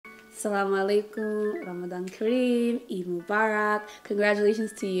Assalamu alaikum, Ramadan Kareem, Eid Mubarak.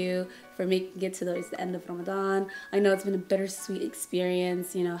 Congratulations to you for making it to the end of Ramadan. I know it's been a bittersweet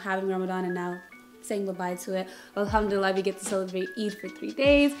experience, you know, having Ramadan and now saying goodbye to it. Alhamdulillah, we get to celebrate Eid for 3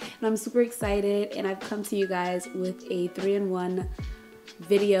 days, and I'm super excited, and I've come to you guys with a 3-in-1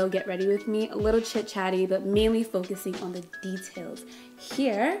 video, get ready with me, a little chit-chatty, but mainly focusing on the details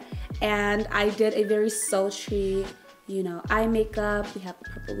here. And I did a very sultry, you know, eye makeup. We have the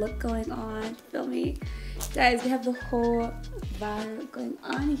purple look going on. Feel me? Guys, we have the whole vibe going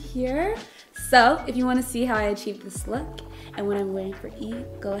on here. So if you want to see how I achieved this look and what I'm wearing for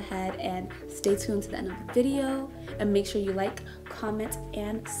Eid, go ahead and stay tuned to the end of the video and make sure you like, comment,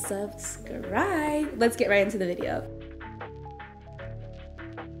 and subscribe. Let's get right into the video.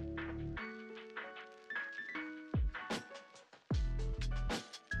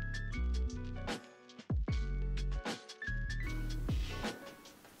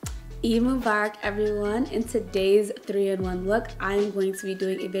 Eid Mubarak, everyone. In today's 3-in-1 look, I'm going to be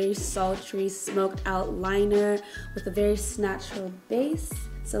doing a very sultry, smoked out liner with a very natural base.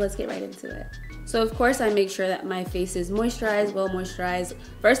 So let's get right into it. So of course I make sure that my face is moisturized, well moisturized.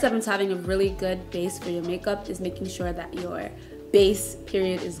 First step into having a really good base for your makeup is making sure that your base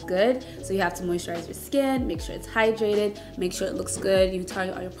period is good. So you have to moisturize your skin, make sure it's hydrated, make sure it looks good, you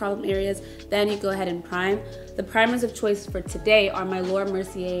target all your problem areas, then you go ahead and prime. The primers of choice for today are my Laura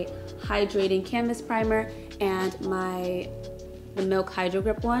Mercier Hydrating Canvas Primer and the Milk Hydro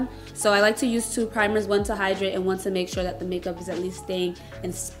Grip one. So I like to use 2 primers, one to hydrate and one to make sure that the makeup is at least staying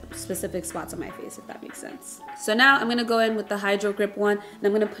in specific spots on my face, if that makes sense. So now I'm gonna go in with the Hydro Grip one, and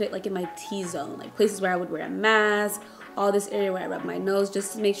I'm gonna put it like in my T-zone, like places where I would wear a mask, all this area where I rub my nose,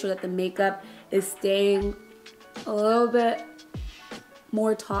 just to make sure that the makeup is staying a little bit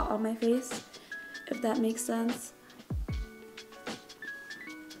more taut on my face, if that makes sense.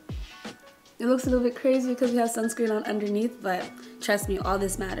 It looks a little bit crazy because we have sunscreen on underneath, but trust me, all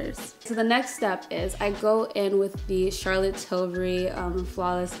this matters. So the next step is I go in with the Charlotte Tilbury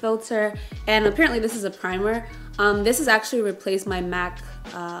Flawless Filter, and apparently this is a primer. This has actually replaced my MAC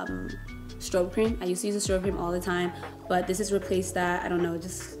strobe cream. I used to use a strobe cream all the time, but this has replaced that. I don't know,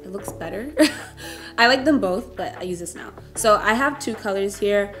 it looks better. I like them both, but I use this now. So I have 2 colors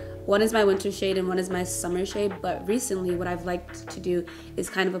here. One is my winter shade and one is my summer shade, but recently what I've liked to do is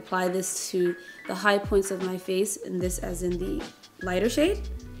kind of apply this to the high points of my face, and this as in the lighter shade,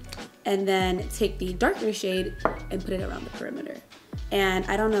 and then take the darker shade and put it around the perimeter. And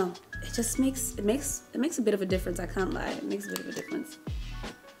I don't know, it just makes a bit of a difference. I can't lie, it makes a bit of a difference.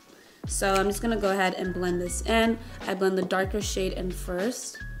 So I'm just gonna go ahead and blend this in. I blend the darker shade in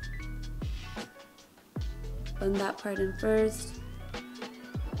first. Blend that part in first,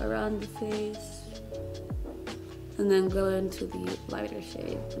 around the face, and then go into the lighter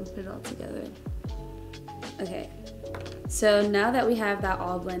shade and put it all together. Okay, so now that we have that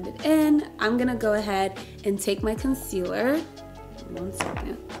all blended in, I'm gonna go ahead and take my concealer. 1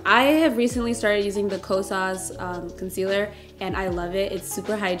 second. I have recently started using the Kosas concealer, and I love it. It's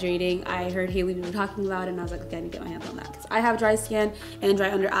super hydrating. I heard Haley be talking about it, and I was like, okay, I need to get my hands on that because I have dry skin and dry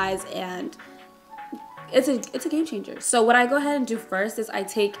under eyes, and it's a game changer. So what I go ahead and do first is I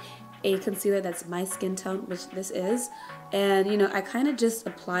take a concealer that's my skin tone, which this is, and you know, I kind of just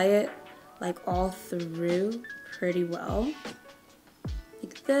apply it like all through pretty well,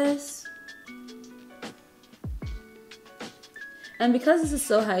 like this. And because this is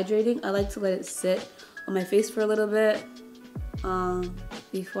so hydrating, I like to let it sit on my face for a little bit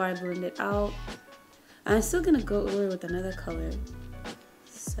before I blend it out. And I'm still gonna go over with another color.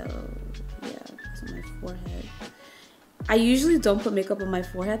 So yeah, it's on my forehead. I usually don't put makeup on my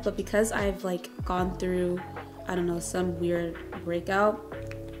forehead, but because I've like gone through, I don't know, some weird breakout,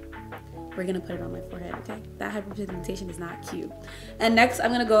 we're gonna put it on my forehead, okay? That hyperpigmentation is not cute. And next,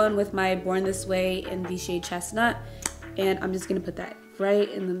 I'm gonna go in with my Born This Way in the shade Chestnut, and I'm just gonna put that right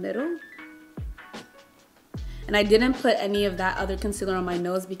in the middle. And I didn't put any of that other concealer on my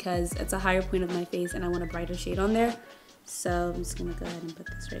nose because it's a higher point of my face and I want a brighter shade on there. So I'm just gonna go ahead and put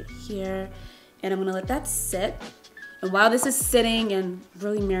this right here, and I'm gonna let that sit. And while this is sitting and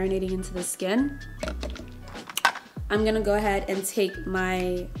really marinating into the skin, I'm gonna go ahead and take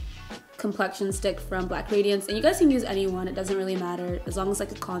my complexion stick from Black Radiance, and you guys can use any one, it doesn't really matter as long as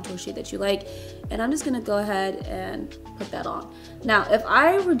like a contour shade that you like. And I'm just gonna go ahead and put that on. Now if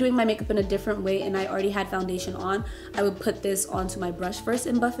I were doing my makeup in a different way and I already had foundation on, I would put this onto my brush first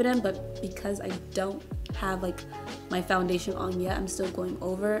and buff it in, but because I don't have like my foundation on yet, I'm still going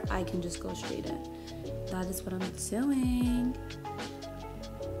over, I can just go straight in. That is what I'm doing.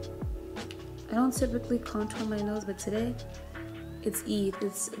 I don't typically contour my nose, but today It's Eid.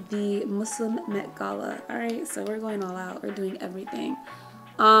 It's the Muslim Met Gala. All right, so we're going all out. We're doing everything.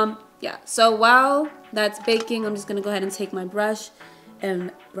 Yeah, so while that's baking, I'm just gonna go ahead and take my brush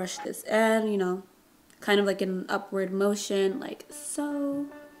and brush this in, you know, kind of like in an upward motion, like so.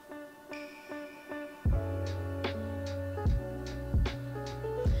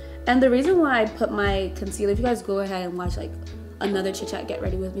 And the reason why I put my concealer, if you guys go ahead and watch like another Chit Chat Get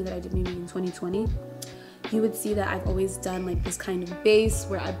Ready With Me that I did maybe in 2020, you would see that I've always done like this kind of base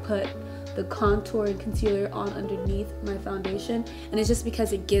where I put the contour and concealer on underneath my foundation, and it's just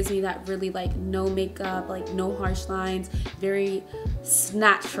because it gives me that really like no makeup, like no harsh lines, very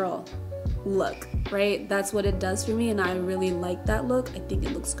natural look, right? That's what it does for me, and I really like that look. I think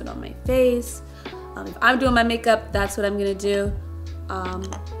it looks good on my face. If I'm doing my makeup, that's what I'm gonna do. And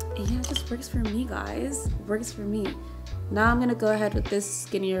yeah, it just works for me, guys. It works for me. Now I'm gonna go ahead with this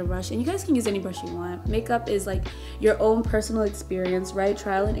skinnier brush, and you guys can use any brush you want. Makeup is like your own personal experience, right?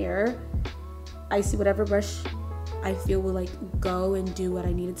 Trial and error. I see whatever brush I feel will like go and do what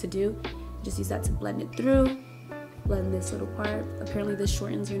I needed to do. Just use that to blend it through. Blend this little part. Apparently this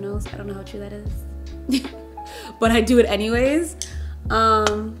shortens your nose. I don't know how true that is. But I do it anyways.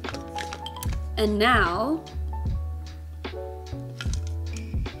 And now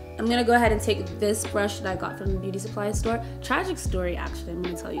I'm gonna go ahead and take this brush that I got from the beauty supply store. Tragic story, actually, I'm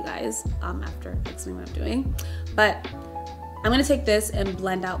gonna tell you guys after explaining what I'm doing. But I'm gonna take this and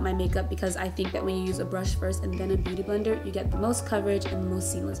blend out my makeup, because I think that when you use a brush first and then a beauty blender, you get the most coverage and the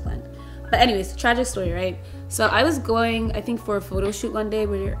most seamless blend. But anyways, tragic story, right? So I was going, I think, for a photo shoot one day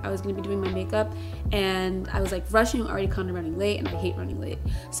where I was gonna be doing my makeup, and I was like rushing, already kind of running late, and I hate running late.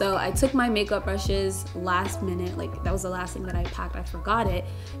 So I took my makeup brushes last minute, like that was the last thing that I packed, I forgot it.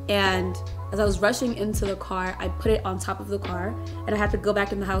 And as I was rushing into the car, I put it on top of the car, and I had to go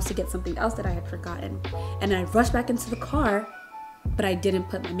back in the house to get something else that I had forgotten. And I rushed back into the car, but I didn't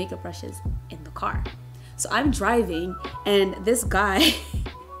put my makeup brushes in the car. So I'm driving, and this guy,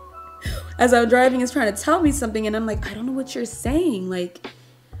 as I'm driving, is trying to tell me something, and I'm like, I don't know what you're saying. Like,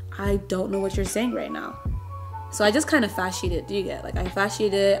 I don't know what you're saying right now. So I just kind of fast sheeted. Do you get? Like, I fast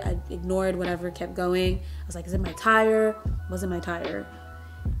sheeted, I ignored whatever, kept going. I was like, is it my tire? Was it my tire?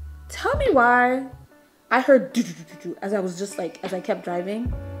 Tell me why I heard as I was just like, as I kept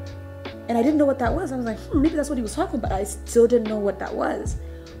driving, and I didn't know what that was. I was like, maybe that's what he was talking about. I still didn't know what that was.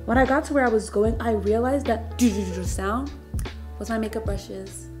 When I got to where I was going, I realized that sound was my makeup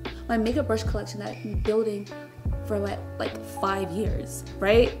brushes. My makeup brush collection that I've been building for like 5 years,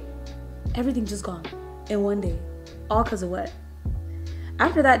 right? Everything just gone in one day, all because of what?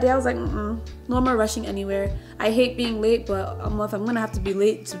 After that day, I was like, no more rushing anywhere. I hate being late, but if I'm gonna have to be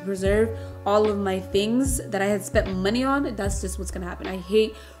late to preserve all of my things that I had spent money on, that's just what's gonna happen. I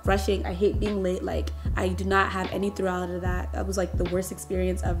hate rushing. I hate being late. Like, I do not have any throughout of that. That was like the worst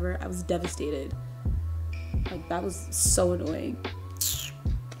experience ever. I was devastated. Like, that was so annoying.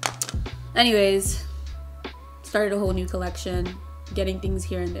 Anyways, started a whole new collection, getting things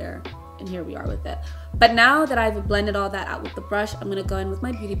here and there, and here we are with it. But now that I've blended all that out with the brush, I'm gonna go in with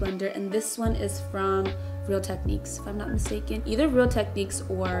my beauty blender, and this one is from Real Techniques, if I'm not mistaken. Either Real Techniques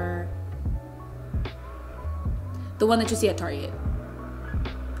or the one that you see at Target.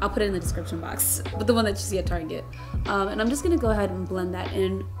 I'll put it in the description box, but the one that you see at Target. And I'm just gonna go ahead and blend that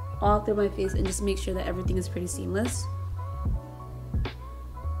in all through my face and just make sure that everything is pretty seamless.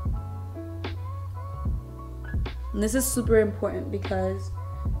 And this is super important, because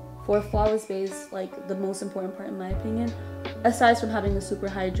for a flawless base, like the most important part in my opinion, aside from having a super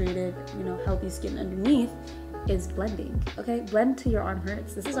hydrated, you know, healthy skin underneath, is blending. Okay, blend till your arm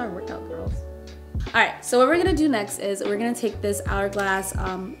hurts. This is our workout, girls. All right, so what we're gonna do next is we're gonna take this Hourglass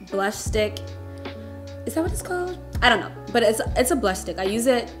blush stick. Is that what it's called? I don't know, but it's a blush stick. I use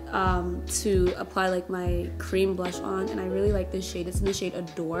it to apply like my cream blush on, and I really like this shade. It's in the shade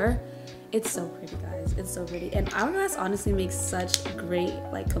Adore. It's so pretty, guys. It's so pretty. And Hourglass honestly makes such great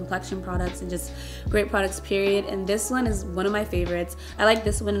like complexion products and just great products, period. And this one is one of my favorites. I like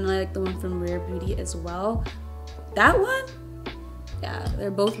this one, and I like the one from Rare Beauty as well. That one, yeah,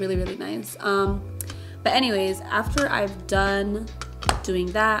 they're both really, really nice. But anyways, after I've done doing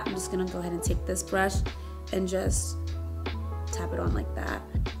that, I'm just gonna go ahead and take this brush and just tap it on like that.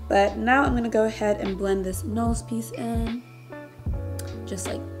 But now I'm gonna go ahead and blend this nose piece in, just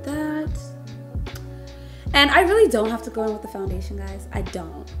like that. And I really don't have to go in with the foundation, guys. I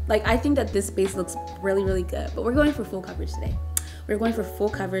don't. Like, I think that this base looks really, really good, but we're going for full coverage today. We're going for full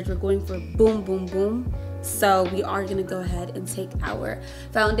coverage. We're going for boom, boom, boom. So we are gonna go ahead and take our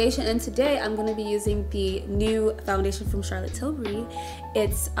foundation. And today I'm gonna be using the new foundation from Charlotte Tilbury.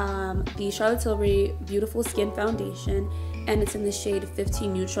 It's the Charlotte Tilbury Beautiful Skin Foundation. and it's in the shade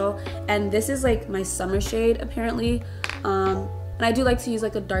 15 Neutral, and this is like my summer shade apparently. And I do like to use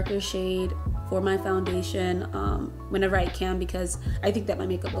like a darker shade for my foundation whenever I can, because I think that my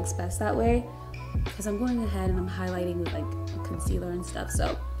makeup looks best that way, because I'm going ahead and I'm highlighting with like a concealer and stuff,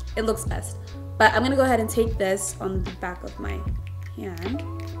 so it looks best. But I'm gonna go ahead and take this on the back of my hand,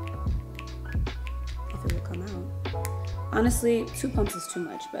 if it will come out. Honestly, 2 pumps is too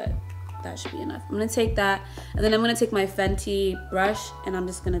much, but that should be enough. I'm gonna take that, and then I'm gonna take my Fenty brush, and I'm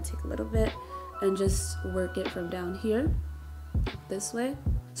just gonna take a little bit and just work it from down here this way.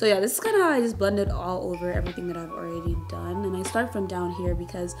 So yeah, this is kind of how I just blended all over everything that I've already done, and I start from down here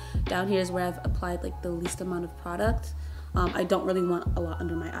because down here is where I've applied like the least amount of product. I don't really want a lot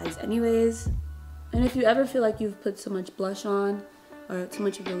under my eyes anyways. And if you ever feel like you've put too much blush on, or too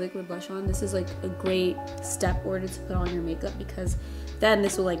much of your liquid blush on, this is like a great step order to put on your makeup, because then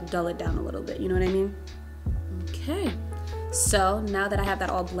this will like dull it down a little bit, you know what I mean? Okay, so now that I have that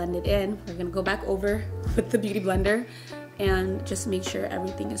all blended in, we're gonna go back over with the Beauty Blender and just make sure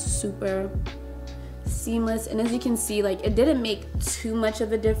everything is super seamless. And as you can see, like it didn't make too much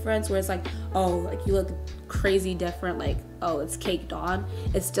of a difference where it's like, oh, like you look crazy different, like, oh, it's caked on.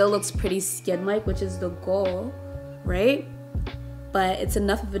 It still looks pretty skin-like, which is the goal, right? But it's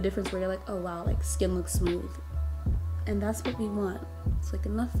enough of a difference where you're like, oh wow, like skin looks smooth. And that's what we want. It's like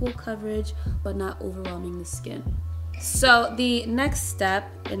enough full coverage, but not overwhelming the skin. So the next step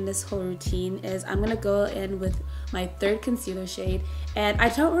in this whole routine is I'm gonna go in with my third concealer shade. And I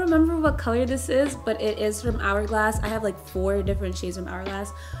don't remember what color this is, but it is from Hourglass. I have like 4 different shades from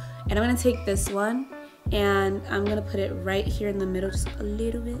Hourglass. And I'm gonna take this one, and I'm gonna put it right here in the middle, just a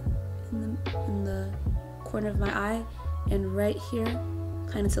little bit in the corner of my eye, and right here,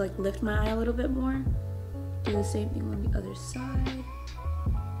 kind of to like lift my eye a little bit more. Do the same thing on the other side.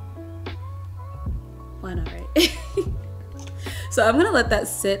 Why not, right? So I'm gonna let that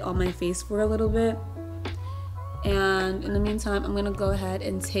sit on my face for a little bit. And in the meantime, I'm gonna go ahead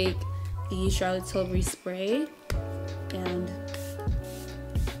and take the Charlotte Tilbury spray and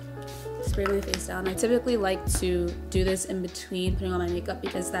spray my face down. I typically like to do this in between putting on my makeup,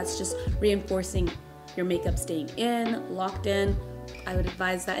 because that's just reinforcing your makeup staying in, locked in. I would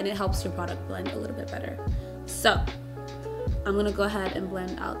advise that, and it helps your product blend a little bit better. So I'm gonna go ahead and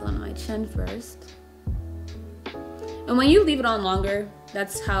blend out on my chin first. And when you leave it on longer,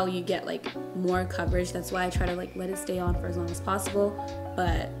 that's how you get like more coverage. That's why I try to like let it stay on for as long as possible.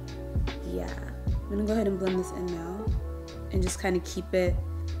 But yeah, I'm gonna go ahead and blend this in now and just kind of keep it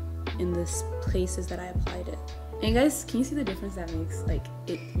in the places that I applied it. And guys, can you see the difference that makes? Like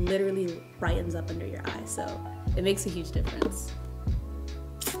it literally brightens up under your eye, so it makes a huge difference.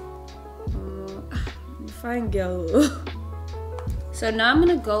 Fine girl. So now I'm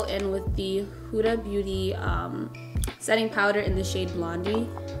gonna go in with the Huda Beauty setting powder in the shade Blondie.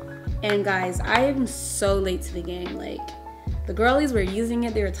 And guys, I am so late to the game. Like the girlies were using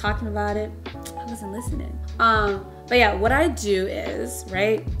it, they were talking about it. I wasn't listening. But yeah, what I do is,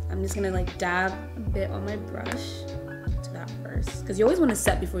 right, I'm just gonna like dab a bit on my brush to that first, because you always want to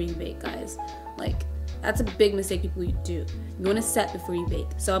set before you bake, guys. Like that's a big mistake people do. You want to set before you bake.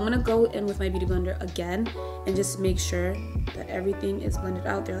 So I'm gonna go in with my Beauty Blender again and just make sure that everything is blended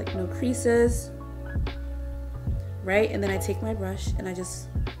out. There are like no creases, right? And then I take my brush and I just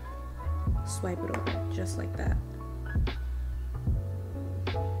swipe it over just like that.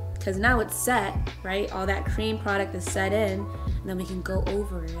 Because now it's set, right? All that cream product is set in, and then we can go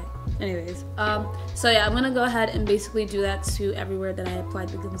over it. Anyways, so yeah, I'm gonna go ahead and basically do that to everywhere that I applied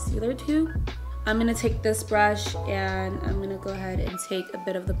the concealer to. I'm gonna take this brush and I'm gonna go ahead and take a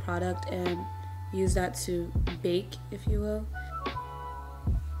bit of the product and use that to bake, if you will.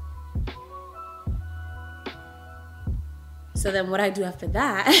 So then what I do after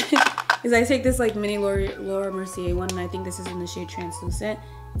that is I take this like mini Laura Mercier one, and I think this is in the shade Translucent.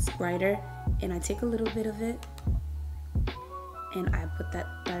 It's brighter, and I take a little bit of it and I put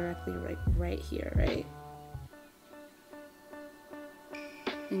that directly right here, right?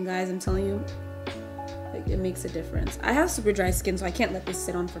 And guys, I'm telling you, like it makes a difference. I have super dry skin, so I can't let this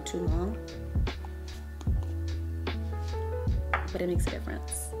sit on for too long, but it makes a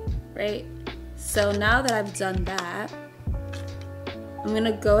difference, right? So now that I've done that, I'm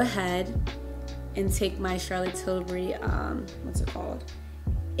gonna go ahead and take my Charlotte Tilbury, what's it called?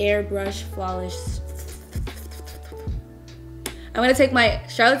 Airbrush Flawless. I'm gonna take my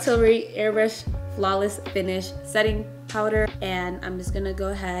Charlotte Tilbury Airbrush Flawless Finish Setting Powder, and I'm just gonna go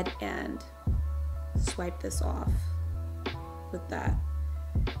ahead and swipe this off with that.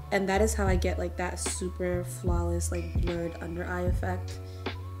 And that is how I get like that super flawless, like blurred under eye effect.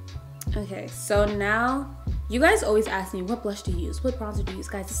 Okay, so now, you guys always ask me, what blush do you use? What bronzer do you use?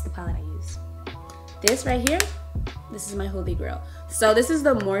 Guys, this is the palette I use. This right here, this is my holy grail. So this is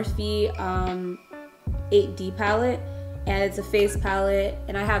the Morphe 8D palette, and it's a face palette,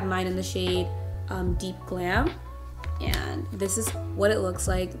 and I have mine in the shade Deep Glam. And this is what it looks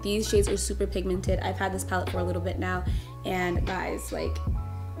like. These shades are super pigmented. I've had this palette for a little bit now, and guys, like,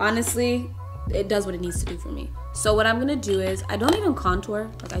 honestly, it does what it needs to do for me. So what I'm gonna do is, I don't even contour.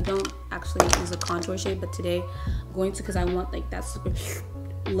 Like, I don't actually use a contour shade, but today I'm going to, because I want like that super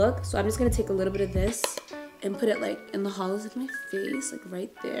look. So I'm just gonna take a little bit of this and put it like in the hollows of my face, like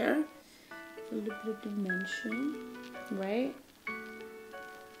right there. A little bit of dimension, right?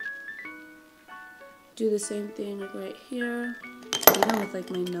 Do the same thing like right here. Even with like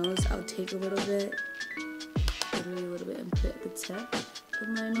my nose, I'll take a little bit, literally a little bit, and put it at the tip of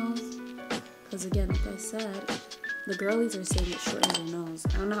my nose. Because again, like I said, the girlies are saying it shortens their nose.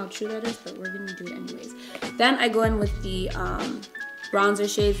 I don't know how true that is, but we're gonna do it anyways. Then I go in with the bronzer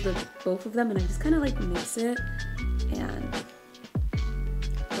shades, both of them, and I just kind of like mix it and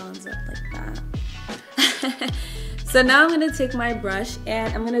bronze up like that. So now I'm gonna take my brush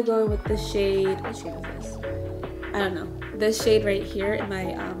and I'm gonna go in with the shade, what shade is this? I don't know. This shade right here in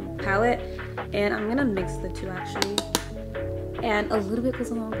my palette, and I'm gonna mix the two actually. And a little bit goes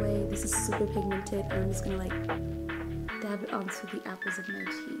a long way. This is super pigmented, and I'm just gonna like dab it onto the apples of my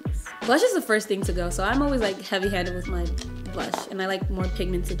cheeks. Blush is the first thing to go, so I'm always like heavy-handed with my blush, and I like more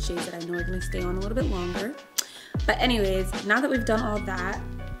pigmented shades that I know are gonna stay on a little bit longer. But anyways, now that we've done all that,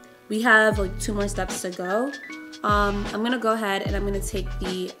 we have like 2 more steps to go. I'm gonna go ahead and I'm gonna take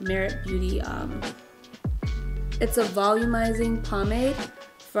the Merit Beauty, it's a volumizing pomade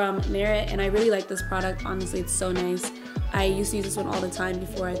from Merit, and I really like this product. Honestly, it's so nice. I used to use this one all the time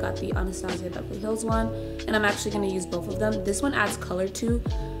before I got the Anastasia Beverly Hills one, and I'm actually gonna use both of them. This one adds color to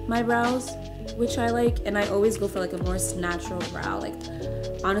my brows, which I like, and I always go for like a more natural brow. Like,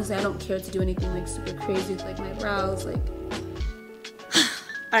 honestly, I don't care to do anything like super crazy with like my brows, like.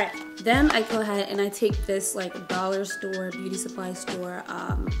 Alright, then I go ahead and I take this like dollar store, beauty supply store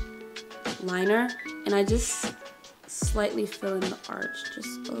liner, and I just slightly fill in the arch,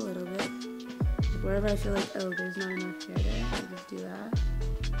 just a little bit. Wherever I feel like, oh, there's not enough hair there, I just do that.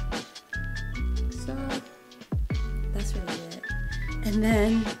 So, that's really it. And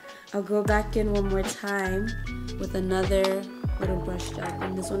then I'll go back in one more time with another little brush gel,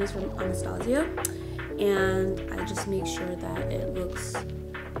 and this one is from Anastasia, and I just make sure that it looks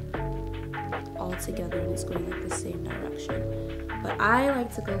all together and it's going like the same direction. But I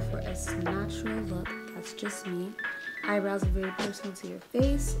like to go for a natural look. That's just me. Eyebrows are very personal to your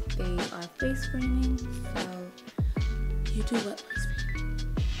face. They are face framing, so you do what works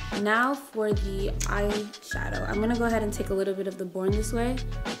for you. Now for the eyeshadow, I'm gonna go ahead and take a little bit of the Born This Way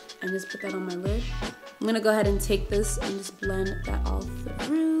and just put that on my lid. I'm gonna go ahead and take this and just blend that all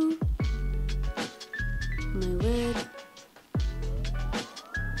through my lid.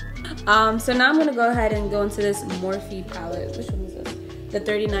 So now I'm gonna go ahead and go into this Morphe palette. Which one is this? The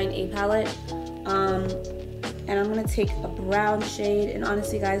 39A palette. And I'm gonna take a brown shade, and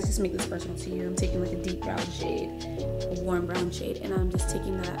honestly guys, just make this personal to you. I'm taking like a deep brown shade, a warm brown shade, and I'm just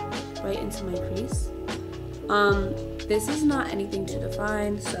taking that right into my crease. This is not anything too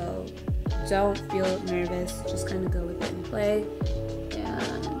defined, so don't feel nervous. Just kind of go with it and play.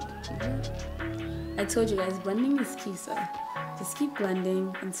 And yeah. I told you guys, blending is key, so just keep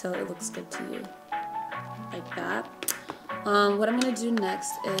blending until it looks good to you, like that. What I'm gonna do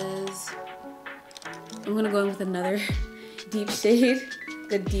next is I'm gonna go in with another deep shade,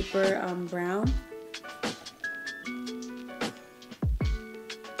 a deeper brown.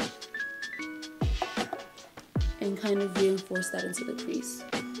 And kind of reinforce that into the crease.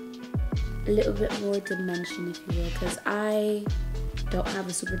 A little bit more dimension, if you will, because I don't have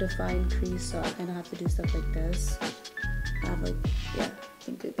a super defined crease, so I kind of have to do stuff like this. I have like, yeah, I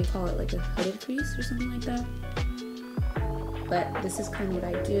think they call it like a hooded crease or something like that. But this is kind of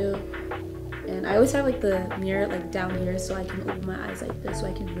what I do. And I always have like the mirror like down here so I can open my eyes like this so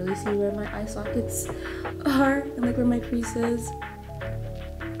I can really see where my eye sockets are and like where my crease is.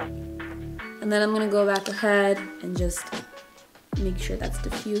 And then I'm gonna go back ahead and just make sure that's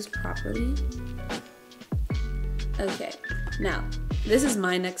diffused properly. Okay, now this is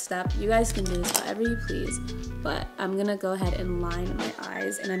my next step. You guys can do this however you please, but I'm gonna go ahead and line my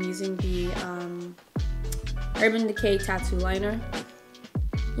eyes, and I'm using the Urban Decay Tattoo Liner.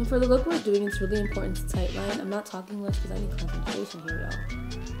 And for the look we're doing, it's really important to tight line. I'm not talking much because I need concentration here,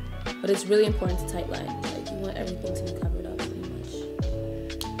 y'all. But it's really important to tight line. Like, you want everything to be covered up pretty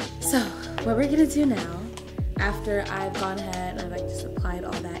much. So, what we're gonna do now, after I've gone ahead and I've like just applied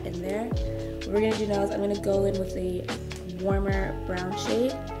all that in there. What we're gonna do now is I'm gonna go in with a warmer brown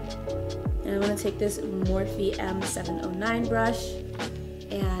shade, and I'm gonna take this Morphe M709 brush,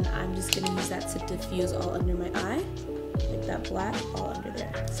 and I'm just gonna use that to diffuse all under my eye, like that black all under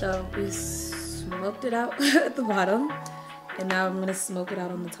there. So we smoked it out at the bottom, and now I'm gonna smoke it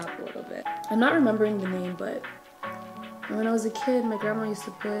out on the top a little bit. I'm not remembering the name, but when I was a kid, my grandma used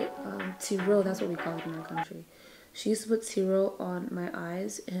to put Tiro, that's what we call it in our country. She used to put Tiro on my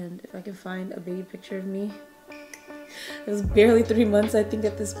eyes, and if I can find a baby picture of me, it was barely 3 months, I think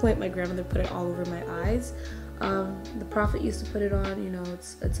at this point. My grandmother put it all over my eyes. The Prophet used to put it on, you know,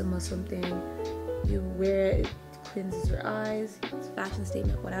 it's a Muslim thing. You wear it, it cleanses your eyes, it's a fashion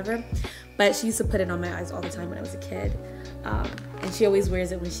statement, whatever. But she used to put it on my eyes all the time when I was a kid. And she always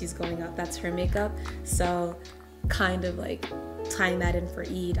wears it when she's going out. That's her makeup. So kind of like tying that in for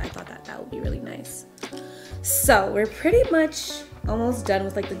Eid, I thought that would be really nice. So we're pretty much almost done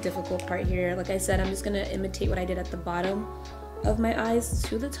with like the difficult part here. Like I said, I'm just gonna imitate what I did at the bottom of my eyes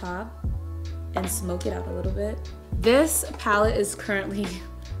to the top and smoke it out a little bit. This palette is currently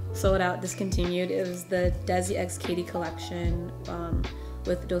sold out, discontinued. It was the Desi X Katie collection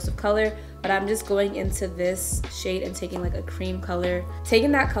with Dose of Color, but I'm just going into this shade and taking like a cream color,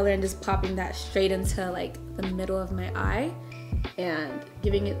 taking that color and just popping that straight into like the middle of my eye and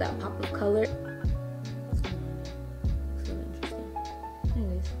giving it that pop of color. So interesting.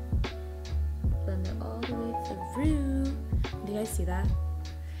 Anyways, blend it all the way through. Do you guys see that?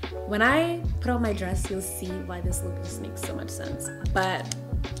 When I put on my dress, you'll see why this look just makes so much sense. But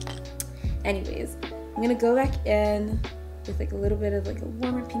anyways, I'm gonna go back in with like a little bit of like a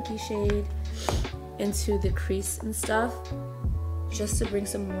warmer pinky shade into the crease and stuff, just to bring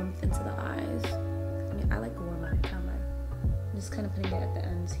some warmth into the eyes. I mean, I like warm eye, can't lie. I'm just kind of putting it at the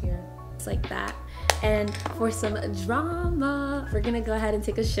ends here. It's like that. And for some drama, we're gonna go ahead and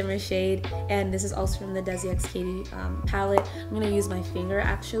take a shimmer shade, and this is also from the Desi X Katie palette. I'm gonna use my finger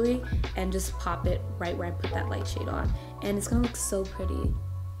actually and just pop it right where I put that light shade on, and it's gonna look so pretty.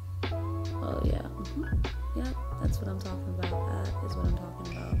 Oh yeah, yeah, that's what I'm talking about. That is what I'm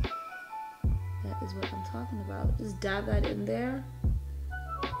talking about. That is what I'm talking about. Just dab that in there.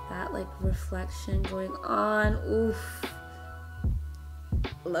 That like reflection going on. Oof.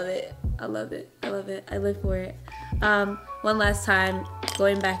 Love it. I love it. I love it. I live for it. One last time,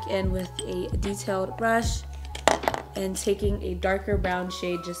 going back in with a detailed brush and taking a darker brown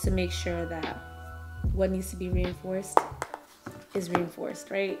shade just to make sure that what needs to be reinforced is reinforced,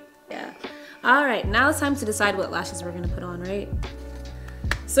 right? Yeah. All right, now it's time to decide what lashes we're gonna put on, right?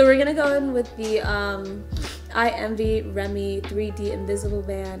 So we're gonna go in with the I Envy Remy 3D Invisible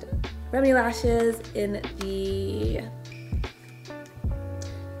Band Remy lashes in the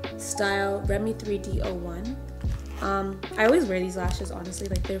style Remy 3D01. I always wear these lashes, honestly,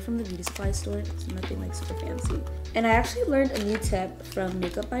 like they're from the beauty supply store. It's nothing like super fancy. And I actually learned a new tip from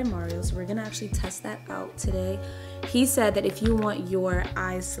Makeup by Mario, so we're gonna actually test that out today. He said that if you want your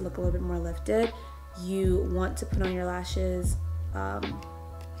eyes to look a little bit more lifted, you want to put on your lashes,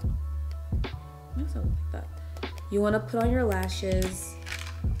 you want to put on your lashes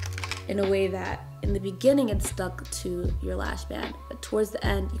in a way that in the beginning it's stuck to your lash band, but towards the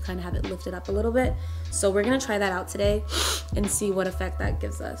end you kind of have it lifted up a little bit. So we're gonna try that out today and see what effect that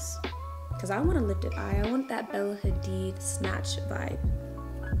gives us, because I want a lifted eye. I want that Bella Hadid snatch vibe.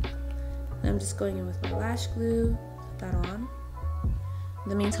 And I'm just going in with my lash glue, put that on. In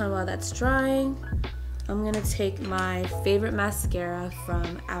the meantime, while that's drying, I'm gonna take my favorite mascara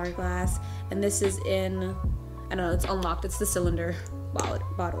from Hourglass, and this is in, I don't know, it's unlocked, it's the cylinder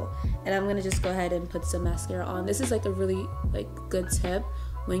bottle, and I'm gonna just go ahead and put some mascara on. This is like a really like good tip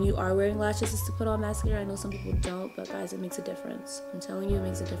when you are wearing lashes, is to put on mascara. I know some people don't, but guys, it makes a difference. I'm telling you, it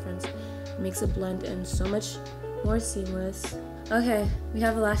makes a difference. It makes it blend in so much more seamless. Okay, we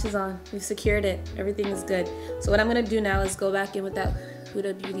have the lashes on. We've secured it. Everything is good. So what I'm gonna do now is go back in with that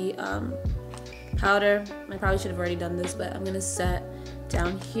Huda Beauty powder. I probably should have already done this, but I'm gonna set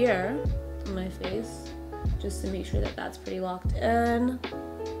down here on my face just to make sure that that's pretty locked in.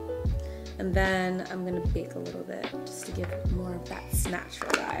 And then I'm gonna bake a little bit just to give it more of that snatch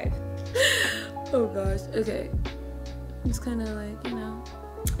vibe. Oh gosh, okay. Just kind of like, you know.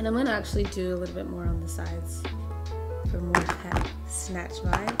 And I'm gonna actually do a little bit more on the sides for more of that snatch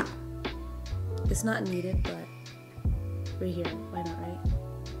vibe. It's not needed, but we're here, why not, right?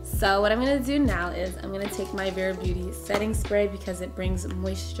 So what I'm gonna do now is I'm gonna take my Vera Beauty setting spray, because it brings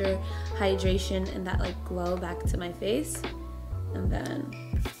moisture, hydration, and that like glow back to my face. And then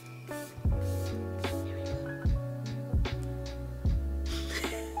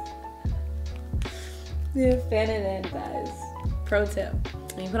yeah, fan it in, guys. pro tip.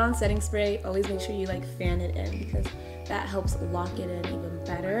 When you put on setting spray, always make sure you like fan it in because that helps lock it in even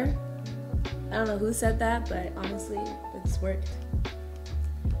better. I don't know who said that, but honestly, it's worked.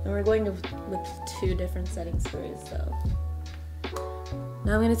 And we're going with 2 different setting sprays, so.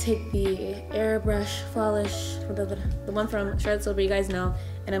 Now I'm gonna take the airbrush polish, the one from Shred Silver, you guys know,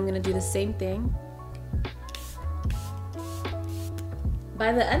 and I'm gonna do the same thing.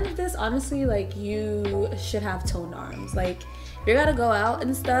 By the end of this, honestly, like, you should have toned arms. Like, if you're gonna go out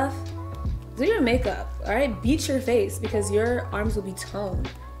and stuff, do your makeup, all right? Beat your face because your arms will be toned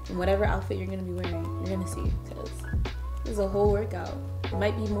in whatever outfit you're gonna be wearing. You're gonna see, because there's a whole workout. It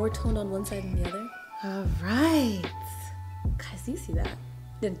might be more toned on one side than the other. All right. Guys, do you see that?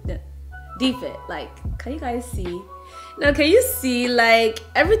 Deep it, like, can you guys see? Now, can you see, like,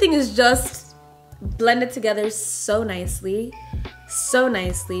 everything is just blended together so nicely. So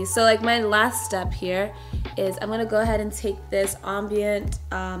nicely. So like my last step here is I'm gonna go ahead and take this ambient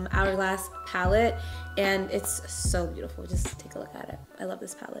hourglass palette, and it's so beautiful. Just take a look at it. I love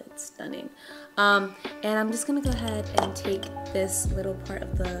this palette, it's stunning. And I'm just gonna go ahead and take this little part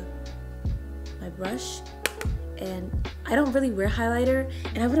of my brush, and I don't really wear highlighter,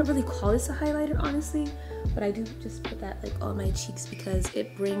 and I wouldn't really call this a highlighter honestly, but I do just put that like on my cheeks because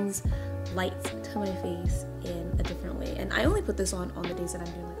it brings light to my face in a different way. And I only put this on the days that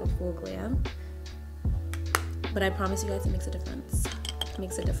I'm doing like a full glam, but I promise you guys it makes a difference. It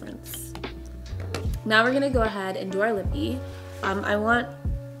makes a difference. Now we're gonna go ahead and do our lippy. I want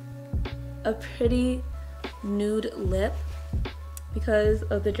a pretty nude lip because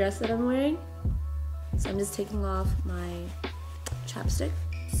of the dress that I'm wearing. So I'm just taking off my chapstick.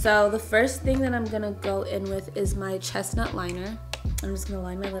 So the first thing that I'm gonna go in with is my chestnut liner. I'm just gonna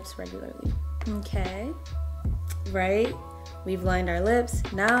line my lips regularly. Okay, right? We've lined our lips.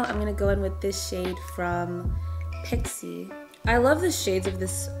 Now I'm gonna go in with this shade from Pixie. I love the shades of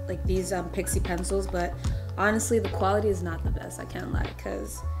this, like these Pixie pencils, but honestly the quality is not the best, I can't lie,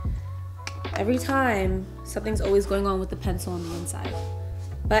 because every time something's always going on with the pencil on the inside.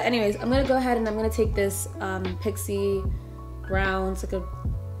 But anyways, I'm gonna go ahead and I'm gonna take this Pixie brown, it's like a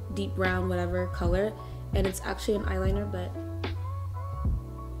deep brown whatever color, and it's actually an eyeliner, but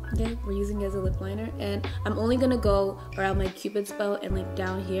okay, we're using it as a lip liner, and I'm only gonna go around my cupid's bow and like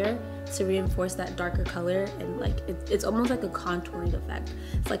down here to reinforce that darker color, and like it's almost like a contouring effect.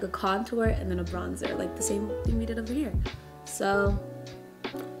 It's like a contour and then a bronzer, like the same thing we did over here. So,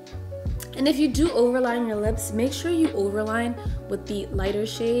 and if you do overline your lips, make sure you overline with the lighter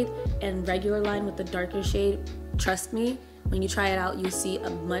shade and regular line with the darker shade. Trust me, when you try it out, you'll see a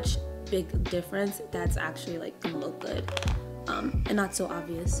much big difference that's actually like gonna look good. And not so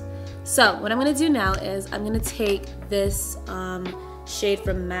obvious. So what I'm gonna do now is I'm gonna take this shade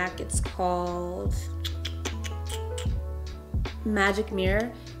from MAC. It's called Magic Mirror,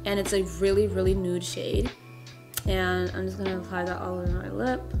 and it's a really, really nude shade. And I'm just gonna apply that all over my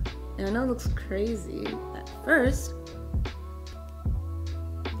lip. And I know it looks crazy at first,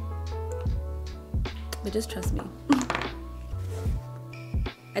 but just trust me.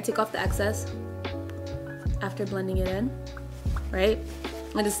 I take off the excess after blending it in. Right?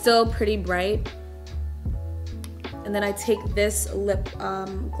 And it's still pretty bright. And then I take this lip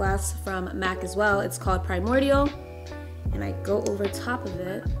gloss from MAC as well. It's called Primordial. And I go over top of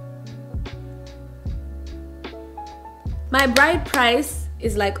it. My bride price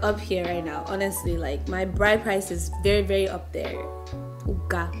is like up here right now. Honestly, like my bride price is very, very up there.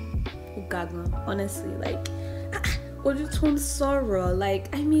 Honestly, like, Tone Sorrow.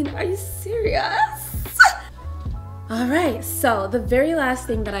 Like, I mean, are you serious? Alright, so the very last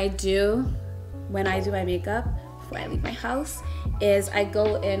thing that I do when I do my makeup before I leave my house is I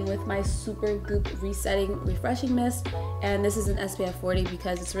go in with my Super Goop Resetting Refreshing Mist, and this is an SPF 40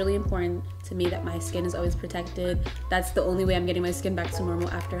 because it's really important to me that my skin is always protected. That's the only way I'm getting my skin back to normal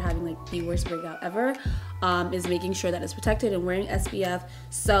after having like the worst breakout ever, is making sure that it's protected and wearing SPF.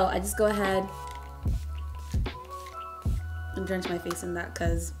 So I just go ahead and drench my face in that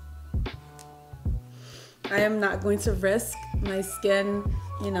because I am not going to risk my skin,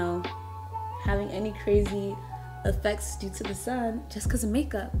 you know, having any crazy effects due to the sun just because of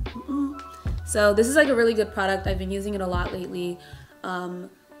makeup. So this is like a really good product. I've been using it a lot lately, and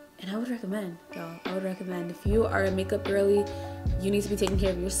I would recommend, y'all. I would recommend if you are a makeup girly, you need to be taking care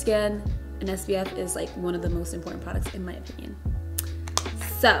of your skin, and SPF is like one of the most important products in my opinion.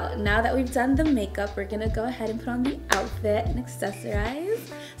 So now that we've done the makeup, we're gonna go ahead and put on the outfit and accessorize.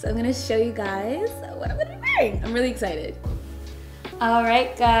 So I'm gonna show you guys what I'm gonna be wearing. I'm really excited. All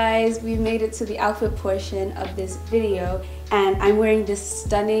right, guys, we made it to the outfit portion of this video, and I'm wearing this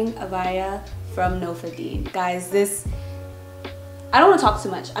stunning abaya from NOFADEEN. Guys, this I don't want to talk too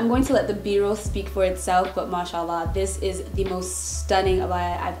much. I'm going to let the B-roll speak for itself, but mashallah, this is the most stunning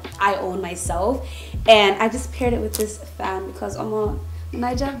abaya I own myself. And I just paired it with this fan because I'm a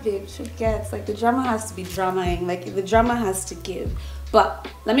HIJAB babe, forgets, like the drama has to be dramaing, like the drama has to give. But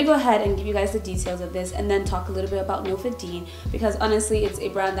let me go ahead and give you guys the details of this and then talk a little bit about NOFADEEN, because honestly it's a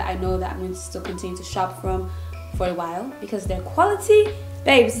brand that I know that I'm going to still continue to shop from for a while because their quality,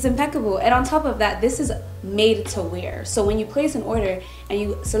 babes, is impeccable. And on top of that, this is made to wear. So when you place an order and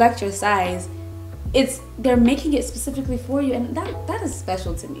you select your size, they're making it specifically for you, and that is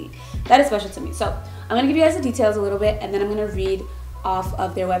special to me. That is special to me. So I'm gonna give you guys the details a little bit, and then I'm gonna read off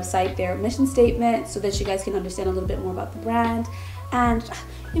of their website, their mission statement, so that you guys can understand a little bit more about the brand and,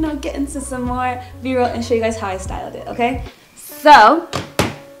 you know, get into some more B-roll and show you guys how I styled it, okay? So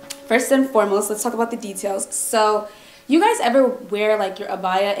first and foremost, let's talk about the details. So you guys ever wear like your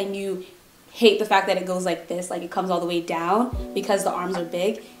abaya and you hate the fact that it goes like this, like it comes all the way down because the arms are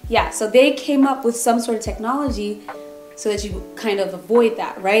big? Yeah, so they came up with some sort of technology so that you kind of avoid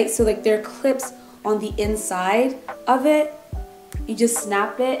that, right? So like there are clips on the inside of it. You just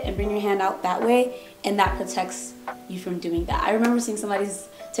snap it and bring your hand out that way, and that protects you from doing that. I remember seeing somebody's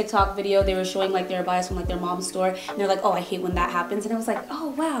TikTok video. They were showing like their abayas from like their mom's store, and they're like, oh, I hate when that happens. And I was like, oh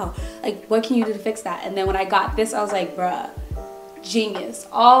wow, like what can you do to fix that? And then when I got this, I was like, bruh, genius.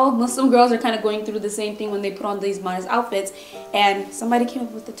 All Muslim girls are kind of going through the same thing when they put on these modest outfits, and somebody came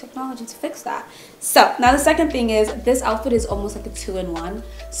up with the technology to fix that. So now the second thing is, this outfit is almost like a 2-in-1.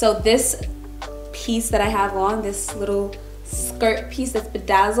 So this piece that I have on, this little skirt piece that's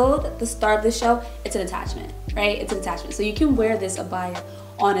bedazzled, the star of the show, it's an attachment, right? It's an attachment. So you can wear this abaya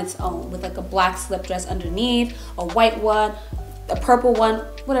on its own with like a black slip dress underneath, a white one, a purple one,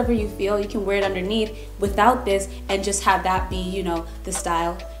 whatever you feel. You can wear it underneath without this and just have that be, you know, the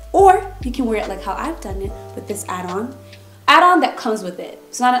style. Or you can wear it like how I've done it with this add-on that comes with it.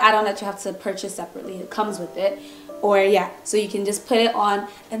 It's not an add-on that you have to purchase separately. It comes with it. Or yeah, so you can just put it on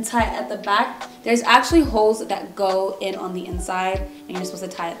and tie it at the back. There's actually holes that go in on the inside, and you're supposed to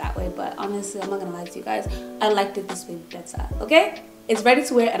tie it that way. But honestly, I'm not gonna lie to you guys, I liked it this way better. Okay, it's ready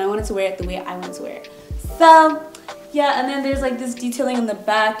to wear, and I wanted to wear it the way I wanted to wear it. So yeah, and then there's like this detailing in the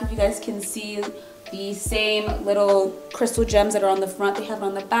back. If you guys can see the same little crystal gems that are on the front, they have it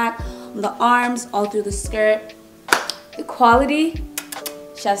on the back, on the arms, all through the skirt. The quality,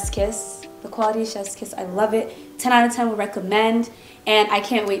 chef's kiss. The quality is chef's kiss. I love it. 10 out of 10 would recommend, and I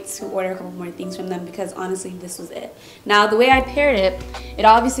can't wait to order a couple more things from them because honestly this was it. Now the way I paired it, it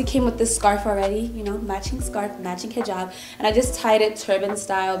obviously came with this scarf already, you know, matching scarf, matching hijab, and I just tied it turban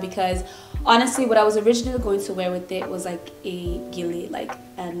style because honestly what I was originally going to wear with it was like a gili, like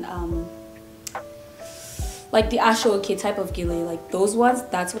the ashoke type of gili, like those ones.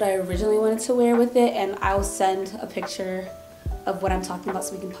 That's what I originally wanted to wear with it, and I'll send a picture of what I'm talking about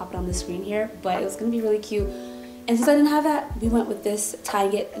so we can pop it on the screen here, but it was gonna be really cute. And since I didn't have that, we went with this,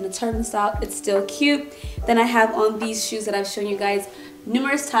 tying it in a turban style. It's still cute. Then I have on these shoes that I've shown you guys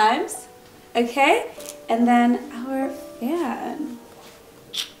numerous times, okay? And then our fan.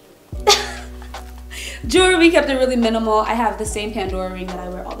 Jewelry, we kept it really minimal. I have the same Pandora ring that I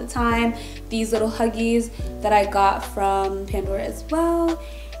wear all the time. These little huggies that I got from Pandora as well.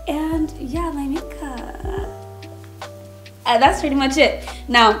 And yeah, my makeup. And that's pretty much it.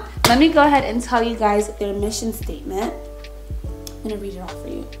 Now, let me go ahead and tell you guys their mission statement. I'm gonna read it off for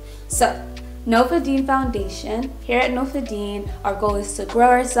you. So, NOFADEEN Foundation. Here at NOFADEEN, our goal is to grow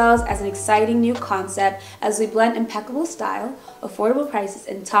ourselves as an exciting new concept as we blend impeccable style, affordable prices,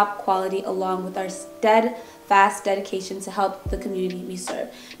 and top quality along with our steadfast dedication to help the community we serve.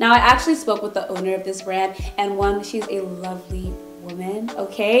 Now, I actually spoke with the owner of this brand, and she's a lovely woman,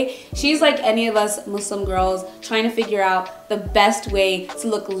 okay? She's like any of us Muslim girls trying to figure out the best way to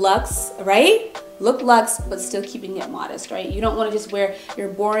look luxe, right? Look luxe, but still keeping it modest, right? You don't want to just wear your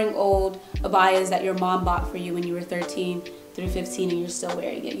boring old abayas that your mom bought for you when you were 13 through 15 and you're still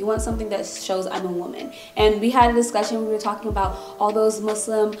wearing it. You want something that shows I'm a woman. And we had a discussion, we were talking about all those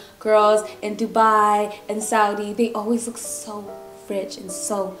Muslim girls in Dubai and Saudi. They always look so rich and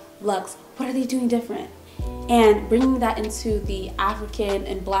so luxe. What are they doing different? And bringing that into the African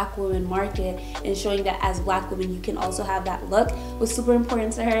and black women market and showing that as black women you can also have that look was super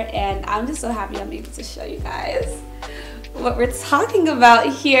important to her. And I'm just so happy I'm able to show you guys what we're talking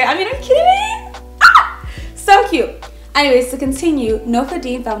about here. I mean, are you kidding me? Ah! So cute. Anyways, to continue,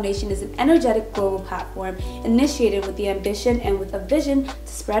 NOFADEEN Foundation is an energetic global platform initiated with the ambition and with a vision to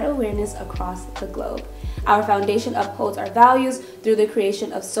spread awareness across the globe. Our foundation upholds our values through the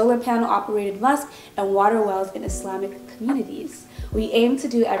creation of solar panel operated mosques and water wells in Islamic communities. We aim to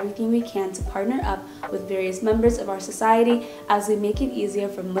do everything we can to partner up with various members of our society as we make it easier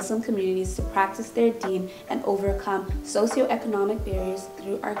for Muslim communities to practice their deen and overcome socioeconomic barriers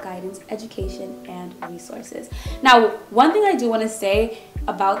through our guidance, education, and resources. Now, one thing I do want to say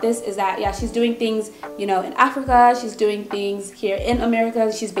about this is that, yeah, she's doing things, you know, in Africa, she's doing things here in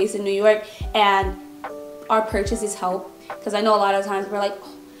America, she's based in New York, and our purchases help, because I know a lot of times we're like,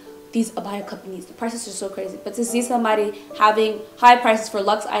 oh, these Abaya companies, the prices are so crazy. But to see somebody having high prices for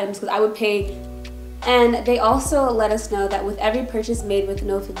luxe items, because I would pay. And they also let us know that with every purchase made with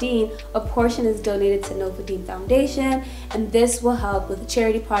NOFADEEN, a portion is donated to NOFADEEN Foundation, and this will help with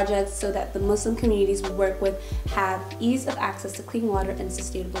charity projects so that the Muslim communities we work with have ease of access to clean water and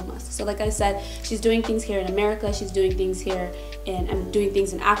sustainable mosques. So like I said, she's doing things here in America, she's doing things here and doing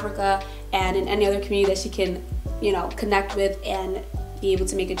things in Africa and in any other community that she can, you know, connect with and be able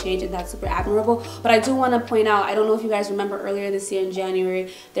to make a change, and that's super admirable. But I do want to point out, I don't know if you guys remember earlier this year in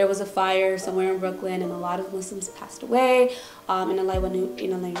January, there was a fire somewhere in Brooklyn and a lot of Muslims passed away. May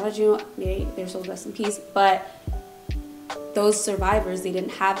their souls rest in peace. But those survivors, they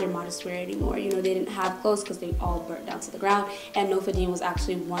didn't have their modest wear anymore. You know, they didn't have clothes because they all burnt down to the ground. And NOFADEEN was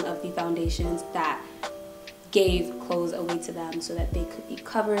actually one of the foundations that gave clothes away to them so that they could be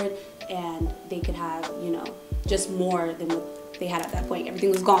covered and they could have, you know, just more than what they had at that point. Everything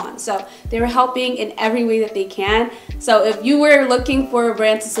was gone. So they were helping in every way that they can. So if you were looking for a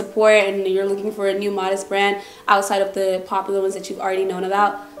brand to support and you're looking for a new modest brand outside of the popular ones that you've already known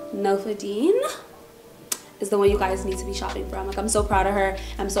about, NOFADEEN is the one you guys need to be shopping from. Like, I'm so proud of her.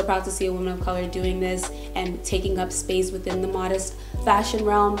 I'm so proud to see a woman of color doing this and taking up space within the modest fashion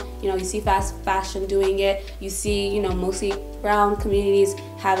realm. You know, you see fast fashion doing it. You see, you know, mostly brown communities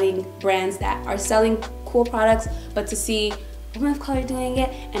having brands that are selling cool products, but to see women of color doing it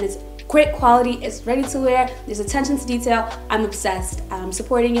and it's great quality, it's ready to wear, there's attention to detail, I'm obsessed. I'm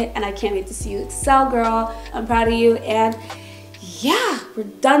supporting it and I can't wait to see you sell, girl. I'm proud of you. And yeah, we're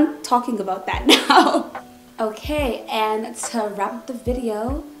done talking about that now. Okay, and to wrap up the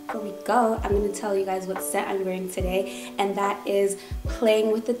video, before we go, I'm going to tell you guys what scent I'm wearing today, and that is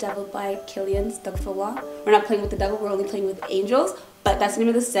Playing with the Devil by Killian's Dugfullah. We're not playing with the devil, we're only playing with angels, but that's the name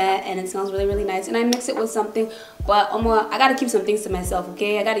of the scent, and it smells really, really nice. And I mix it with something, but I gotta keep some things to myself,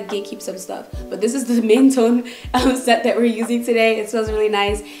 okay? I gotta gatekeep some stuff. But this is the main tone scent that we're using today. It smells really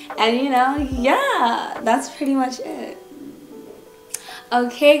nice, and you know, yeah, that's pretty much it.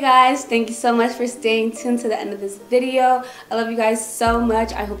 Okay guys, thank you so much for staying tuned to the end of this video. I love you guys so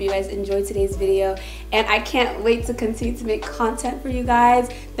much. I hope you guys enjoyed today's video, and I can't wait to continue to make content for you guys.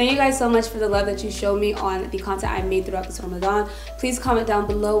 Thank you guys so much for the love that you show me on the content I made throughout this Ramadan. Please comment down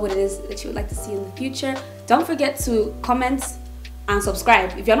below what it is that you would like to see in the future. Don't forget to comment and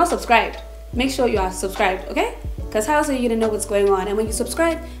subscribe. If you're not subscribed, make sure you are subscribed, okay? Because how else are you gonna know what's going on? And when you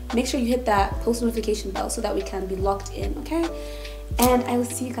subscribe, make sure you hit that post notification bell so that we can be locked in, okay? And I will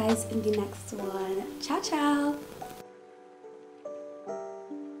see you guys in the next one. Ciao, ciao.